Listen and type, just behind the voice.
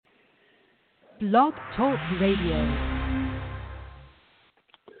Blog Talk Radio.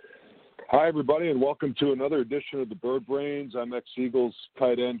 Hi, everybody, and welcome to another edition of the Bird Brains. I'm ex-Eagles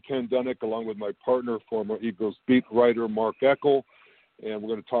tight end Ken Dunnick, along with my partner, former Eagles beat writer Mark Eckel. And we're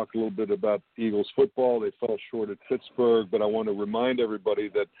going to talk a little bit about Eagles football. They fell short at Pittsburgh, but I want to remind everybody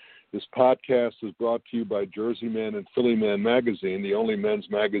that this podcast is brought to you by Jersey Man and Philly Man Magazine, the only men's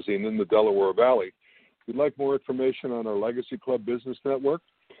magazine in the Delaware Valley. If you'd like more information on our Legacy Club Business Network,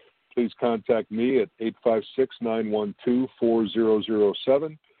 please contact me at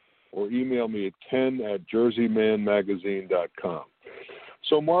 856-912-4007 or email me at ken@jerseymanmagazine.com.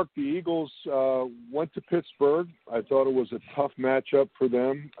 So, Mark, the Eagles went to Pittsburgh. I thought it was a tough matchup for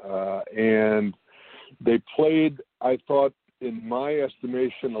them, and they played, I thought, in my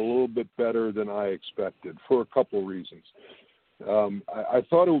estimation, a little bit better than I expected for a couple reasons. I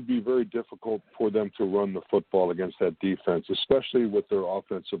thought it would be very difficult for them to run the football against that defense, especially with their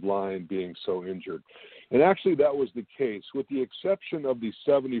offensive line being so injured. And actually, that was the case. With the exception of the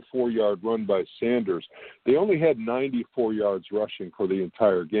 74-yard run by Sanders, they only had 94 yards rushing for the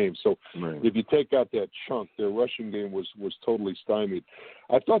entire game. So if you take out that chunk, their rushing game was totally stymied.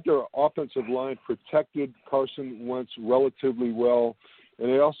 I thought their offensive line protected Carson Wentz relatively well. And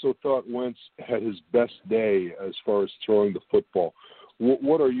I also thought Wentz had his best day as far as throwing the football.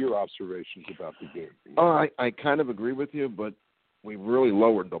 What are your observations about the game? I kind of agree with you, but we really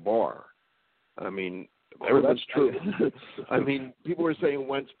lowered the bar. I mean, that's true. I mean, people were saying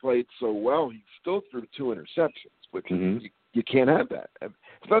Wentz played so well. He still threw 2 interceptions, which you can't have that,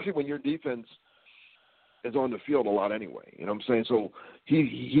 especially when your defense is on the field a lot anyway. You know what I'm saying? So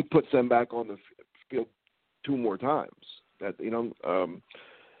he puts them back on the field 2 more times. That I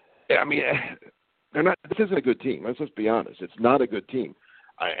mean, they're not. This isn't a good team. Let's just be honest. It's not a good team.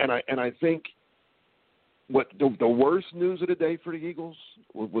 I think what the worst news of the day for the Eagles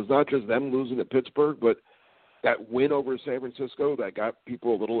was not just them losing to Pittsburgh, but that win over San Francisco that got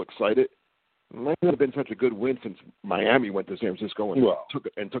people a little excited. It might not have been such a good win since Miami went to San Francisco and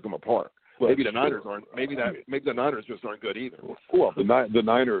took them apart. Well, maybe the Niners aren't. Maybe the Niners just aren't good either. Well, the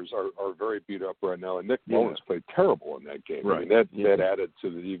Niners are very beat up right now, and Nick Mullins played terrible in that game. Right. I mean, that added to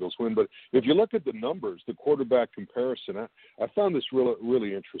the Eagles' win. But if you look at the numbers, the quarterback comparison, I found this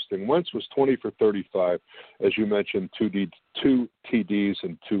really interesting. Wentz was 20 for 35, as you mentioned, 2 TDs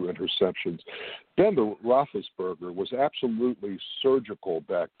and 2 interceptions. Ben Roethlisberger was absolutely surgical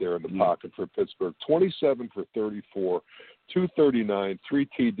back there in the pocket for Pittsburgh. 27 for 34. 239, 3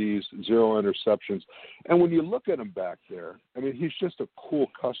 TDs, 0 interceptions. And when you look at him back there, I mean, he's just a cool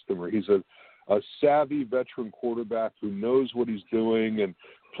customer. He's a savvy veteran quarterback who knows what he's doing and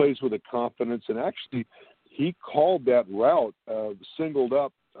plays with a confidence. And actually, he called that route, singled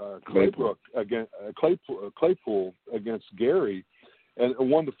up Claypool against Gary, and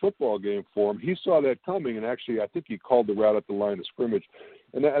won the football game for him. He saw that coming, and actually I think he called the route at the line of scrimmage.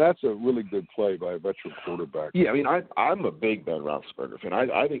 And that's a really good play by a veteran quarterback. Yeah, I mean, I'm a big Ben Roethlisberger fan.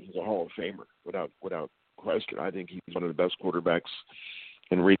 I think he's a Hall of Famer without question. I think he's one of the best quarterbacks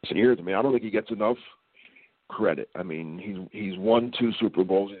in recent years. I mean, I don't think he gets enough credit. I mean, he's won 2 Super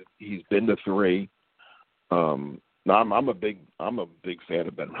Bowls. He's been to 3. I'm a big fan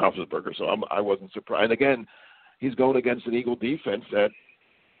of Ben Roethlisberger, so I wasn't surprised. And again, he's going against an Eagle defense that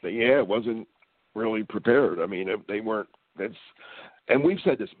wasn't really prepared. I mean, they weren't. And we've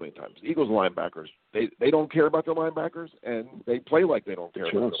said this many times. Eagles linebackers, they don't care about their linebackers, and they play like they don't care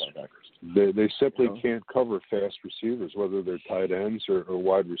about their linebackers. They simply can't cover fast receivers, whether they're tight ends or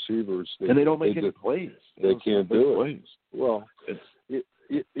wide receivers. And they don't make any plays. They can't do it. Well,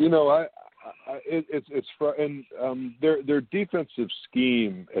 their defensive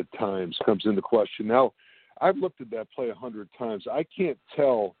scheme at times comes into question. Now, I've looked at that play 100 times. I can't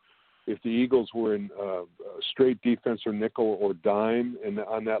tell if the Eagles were in straight defense or nickel or dime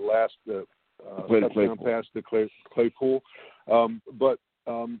on that last touchdown pass to Claypool. But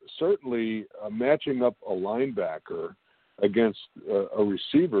certainly matching up a linebacker against a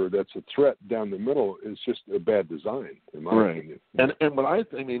receiver that's a threat down the middle is just a bad design, in my opinion. And what I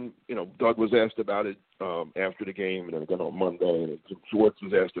mean, Doug was asked about it after the game, and then on Monday, and Schwartz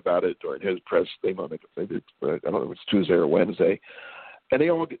was asked about it during his press thing on I don't know if it's Tuesday or Wednesday. And they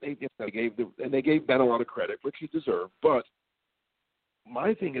gave Ben a lot of credit, which he deserved. But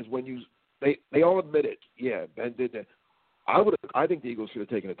my thing is they all admit it. Yeah, Ben did that. I think the Eagles should have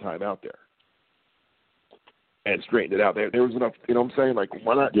taken a time out there and straightened it out. There was enough. You know what I'm saying? Like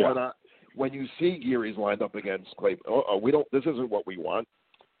why not? When you see Geary's lined up against Claypool, this isn't what we want.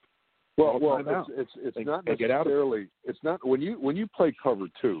 Well, it's not necessarily. It's not when you play cover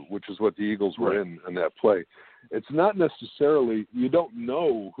 2, which is what the Eagles were in that play. it's not necessarily, you don't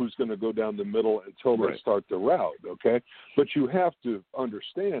know who's going to go down the middle until they start the route, okay? But you have to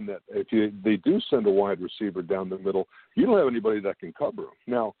understand that if they do send a wide receiver down the middle, you don't have anybody that can cover him.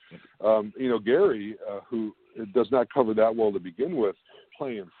 Now, Gary, who does not cover that well to begin with,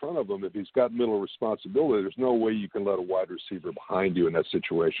 play in front of him. If he's got middle responsibility, there's no way you can let a wide receiver behind you in that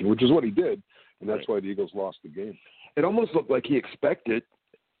situation, which is what he did, and that's why the Eagles lost the game. It almost looked like he expected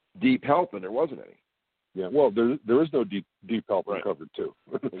deep help, and there wasn't any. Yeah, well, there is no deep help in cover two.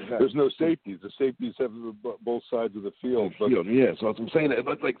 Exactly. There's no safeties. The safeties have both sides of the field. So that's what I'm saying. It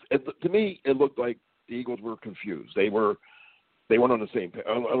looked like, to me, it looked like the Eagles were confused. They weren't on the same page,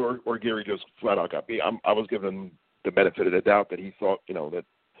 or Gary just flat out got beat. I was giving him the benefit of the doubt that he thought, that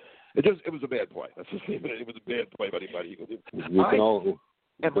it was a bad play. That's just it was a bad play by the Eagles. We can all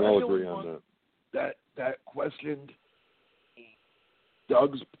agree on that questioned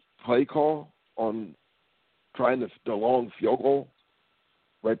Doug's play call on trying the long field goal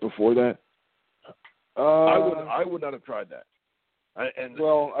right before that. I would not have tried that.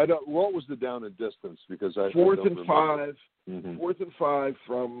 What was the down and distance? Because fourth and 5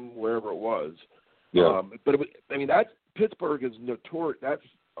 from wherever it was. Yeah. But that Pittsburgh is notorious. That's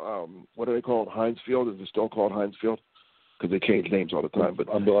what do they call it? Heinz Field? Is it still called Heinz Field? Because they change names all the time. But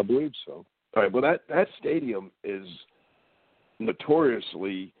I believe so. All right. Well, that stadium is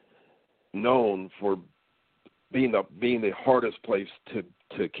notoriously known for being the hardest place to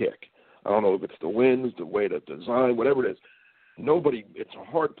kick. I don't know if it's the winds, the way to design, whatever it is. It's a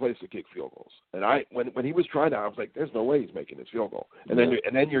hard place to kick field goals. And when he was trying to, I was like, there's no way he's making this field goal. And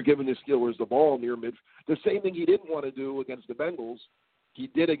then you're giving the Steelers the ball near mid. The same thing he didn't want to do against the Bengals, he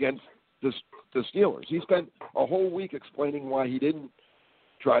did against the Steelers. He spent a whole week explaining why he didn't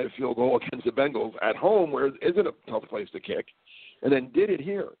try a field goal against the Bengals at home, where it isn't a tough place to kick, and then did it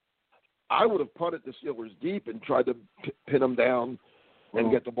here. I would have punted the Steelers deep and tried to pin them down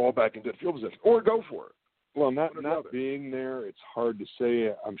and get the ball back in good field position, or go for it. Well, not being there, it's hard to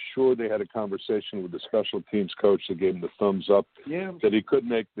say. I'm sure they had a conversation with the special teams coach that gave him the thumbs up that he could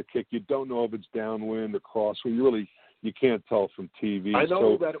make the kick. You don't know if it's downwind or crosswind. You can't tell from TV. I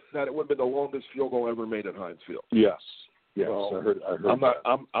know that it would have been the longest field goal ever made at Heinz Field. Yes. Well, I heard.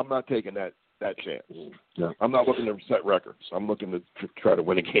 I'm not taking that chance. Yeah. I'm not looking to set records. I'm looking to try to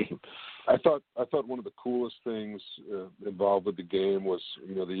win a game. I thought one of the coolest things involved with the game was,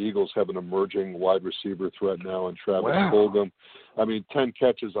 the Eagles have an emerging wide receiver threat now in Travis Fulgham. 10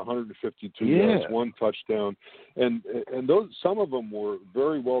 catches, 152 yards, 1 touchdown, and those, some of them were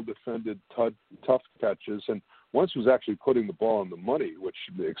very well defended, tough catches, and once was actually putting the ball on the money, which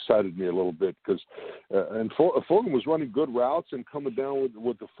excited me a little bit because Fulgham was running good routes and coming down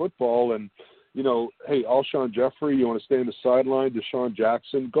with the football. And, hey, Alshon Jeffrey, you want to stay in the sideline? Deshaun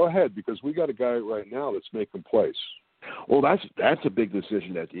Jackson, go ahead, because we got a guy right now that's making plays. Well, that's a big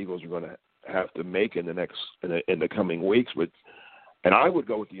decision that the Eagles are going to have to make in the coming weeks. And I would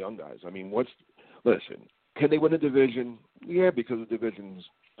go with the young guys. Listen, can they win a division? Yeah, because the division's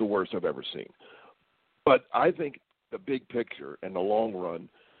the worst I've ever seen. But I think the big picture and the long run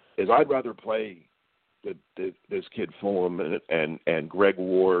is I'd rather play this kid Fulham and Greg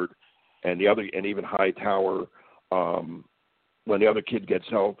Ward and the other, and even Hightower, when the other kid gets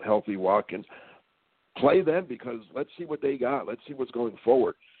healthy, Watkins, play them, because let's see what they got. Let's see what's going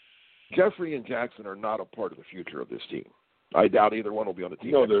forward. Jeffrey and Jackson are not a part of the future of this team. I doubt either one will be on the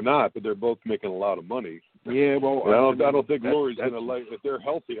team. No, they're not, but they're both making a lot of money. Yeah, well, I don't think Lurie's going to if they're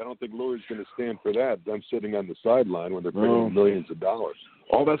healthy, I don't think Lurie's going to stand for that. Them sitting on the sideline when they're paying millions of dollars.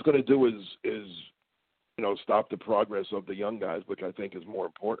 All that's going to do is stop the progress of the young guys, which I think is more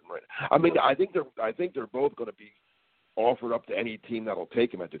important right now. I think they're both going to be offered up to any team that'll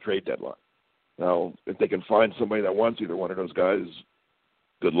take them at the trade deadline. Now, if they can find somebody that wants either one of those guys,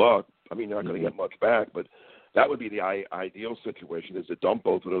 good luck. You're not going to get much back, but that would be the ideal situation, is to dump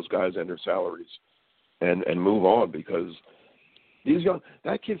both of those guys and their salaries and move on, because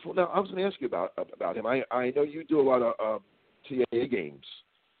that kid. Now, I was going to ask you about him. I know you do a lot of CAA games.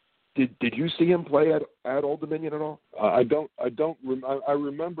 Did you see him play at Old Dominion at all? I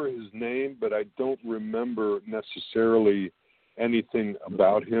remember his name, but I don't remember necessarily anything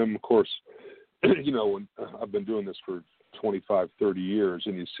about him. Of course, when I've been doing this for 25, 30 years,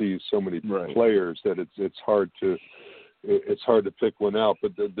 and you see so many players that it's hard to pick one out.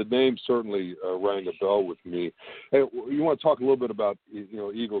 But the name certainly rang a bell with me. Hey, you want to talk a little bit about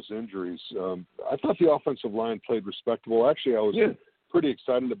Eagles injuries? I thought the offensive line played respectable. Actually, I was pretty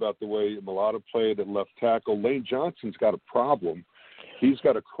excited about the way Mulata played at left tackle. Lane Johnson's got a problem. He's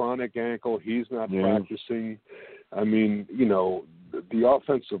got a chronic ankle. He's not practicing. the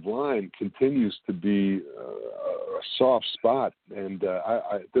offensive line continues to be a soft spot, and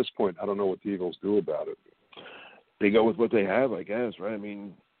I, at this point, I don't know what the Eagles do about it. They go with what they have, I guess, right? I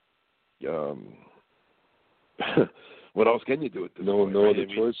mean, what else can you do at this point? No other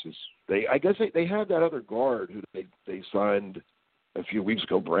choices. I guess they have that other guard who they signed a few weeks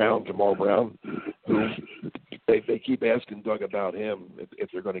ago, Jamal Brown, who they keep asking Doug about him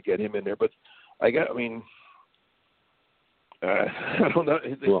if they're going to get him in there. But I don't know.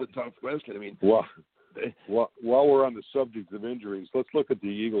 It's a tough question. I mean, while we're on the subject of injuries, let's look at the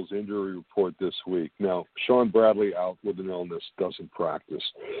Eagles' injury report this week. Now, Sean Bradley out with an illness, doesn't practice.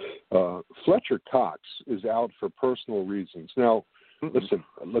 Fletcher Cox is out for personal reasons. Now,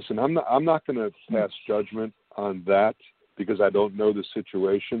 listen. I'm not going to pass judgment on that because I don't know the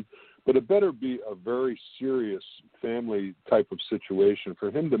situation. But it better be a very serious family type of situation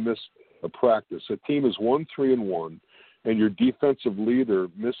for him to miss a practice. A team is 1-3-1. And your defensive leader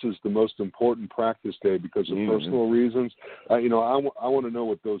misses the most important practice day because of personal reasons. I want to know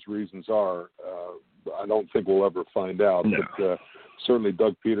what those reasons are. I don't think we'll ever find out. No. But certainly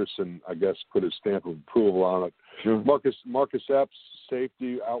Doug Peterson, I guess, put his stamp of approval on it. Sure. Marcus Epps,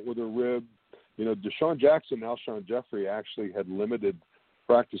 safety, out with a rib. Deshaun Jackson and Alshon Jeffrey actually had limited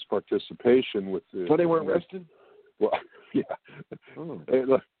practice participation with the. So they weren't rested? Well, yeah. Oh.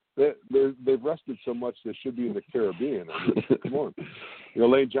 They've rested so much they should be in the Caribbean. I mean, come on.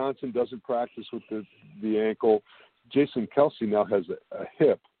 Lane Johnson doesn't practice with the ankle. Jason Kelsey now has a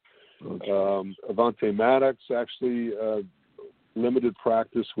hip. Avonte Maddox actually limited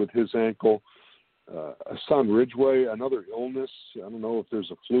practice with his ankle. Hassan Ridgeway, another illness. I don't know if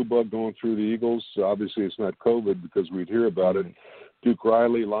there's a flu bug going through the Eagles. Obviously, it's not COVID because we'd hear about it. Duke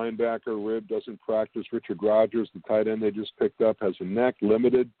Riley, linebacker, rib, doesn't practice. Richard Rodgers, the tight end they just picked up, has a neck,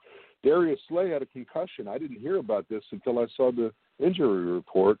 limited. Darius Slay had a concussion. I didn't hear about this until I saw the injury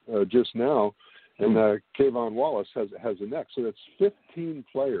report just now. And Kayvon Wallace has a neck. So that's 15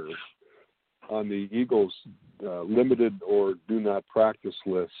 players on the Eagles' limited or do not practice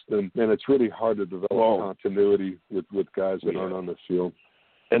list. And it's really hard to develop continuity with guys that aren't on the field.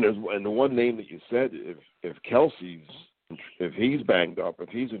 And the one name that you said, if Kelsey's he's banged up, if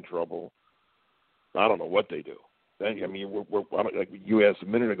he's in trouble, I don't know what they do. I mean, like you asked a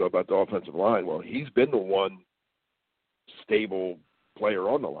minute ago about the offensive line. Well, he's been the one stable player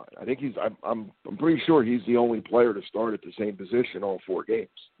on the line. I think I'm pretty sure he's the only player to start at the same position all 4 games.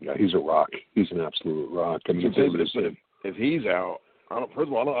 Yeah, he's a rock. He's an absolute rock. I mean, if he's out, first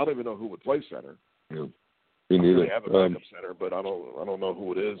of all, I don't even know who would play center. Yeah, me neither. They have a backup center, but I don't know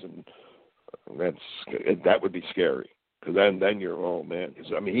who it is, and that would be scary. Because then you're, oh, man.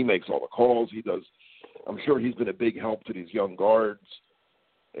 I mean, he makes all the calls. He does. I'm sure he's been a big help to these young guards.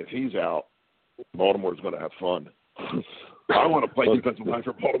 If he's out, Baltimore's going to have fun. I want to play defensive line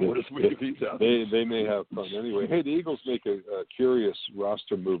for Baltimore this week if he's out. They may have fun anyway. Hey, the Eagles make a curious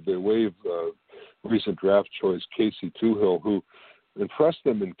roster move. They waive recent draft choice Casey Toohill, who impressed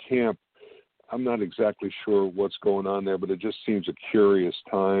them in camp. I'm not exactly sure what's going on there, but it just seems a curious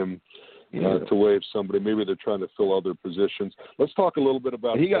time. To waive somebody. Maybe they're trying to fill other positions. Let's talk a little bit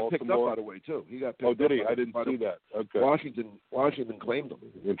about Baltimore. He got picked up, by the way, too. He got picked up. Oh, did he? I didn't see that. Okay. Washington claimed him.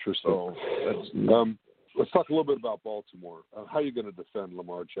 Interesting. So let's talk a little bit about Baltimore. How are you going to defend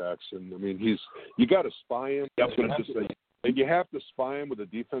Lamar Jackson? I mean, you got to spy him. I was going to say. And you have to spy him with a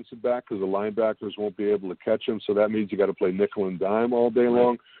defensive back because the linebackers won't be able to catch him. So that means you got to play nickel and dime all day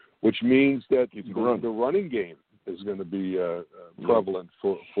long, which means that the running game is going to be prevalent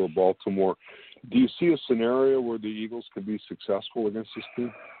for Baltimore. Do you see a scenario where the Eagles can be successful against this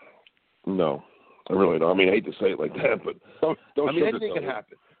team? No, I really don't. I mean, I hate to say it like that, but don't I mean, anything can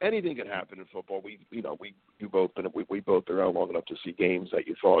happen. Anything can happen in football. We both are around long enough to see games that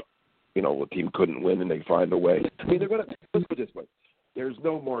you thought, a team couldn't win, and they find a way. I mean, let's put it this way. There's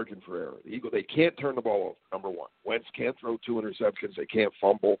no margin for error. The Eagles, they can't turn the ball over, number one. Wentz can't throw 2 interceptions. They can't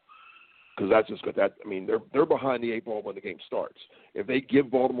fumble. Because that's just good. They're behind the 8 ball when the game starts. If they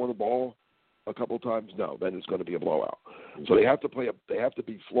give Baltimore the ball a couple of times, then it's going to be a blowout. So they have to They have to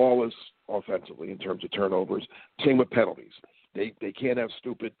be flawless offensively in terms of turnovers. Same with penalties. They can't have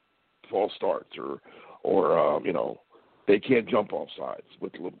stupid false starts or they can't jump off sides.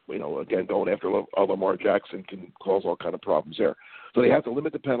 With again going after Lamar Jackson can cause all kind of problems there. So they have to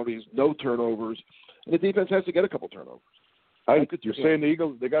limit the penalties, no turnovers, and the defense has to get a couple turnovers. You're saying the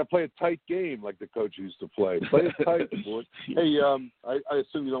Eagles, they got to play a tight game like the coach used to play. Play it tight, boy. Hey, I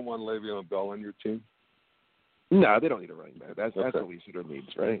assume you don't want Le'Veon Bell on your team? No, they don't need a running back. That's the least of their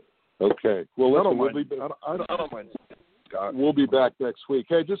needs, right? Okay. Well, I don't mind. we'll be back next week.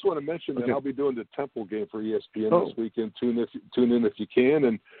 Hey, I just want to mention that Okay. I'll be doing the Temple game for ESPN this weekend. Tune in if you can.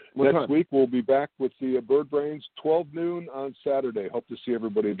 And What next time? week we'll be back with the Bird Brains, 12 noon on Saturday. Hope to see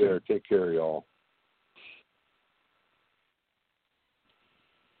everybody there. Take care, y'all.